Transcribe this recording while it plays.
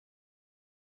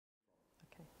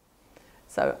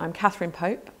So I'm Catherine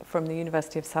Pope from the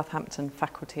University of Southampton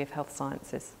Faculty of Health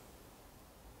Sciences.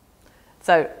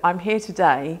 So I'm here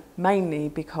today mainly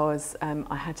because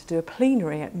I had to do a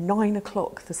plenary at 9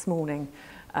 o'clock this morning,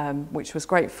 which was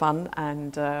great fun,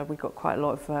 and we got quite a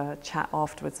lot of chat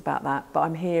afterwards about that. But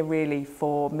I'm here really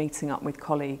for meeting up with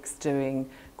colleagues doing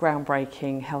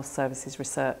groundbreaking health services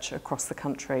research across the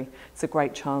country. It's a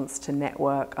great chance to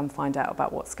network and find out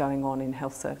about what's going on in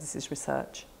health services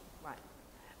research.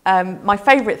 My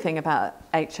favourite thing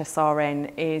about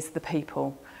HSRN is the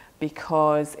people,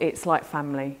 because it's like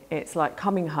family. It's like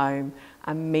coming home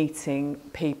and meeting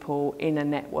people in a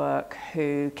network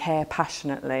who care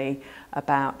passionately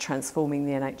about transforming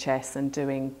the NHS and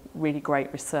doing really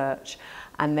great research.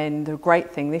 And then the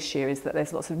great thing this year is that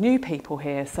there's lots of new people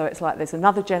here, so it's like there's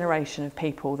another generation of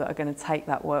people that are going to take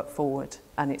that work forward,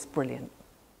 and it's brilliant.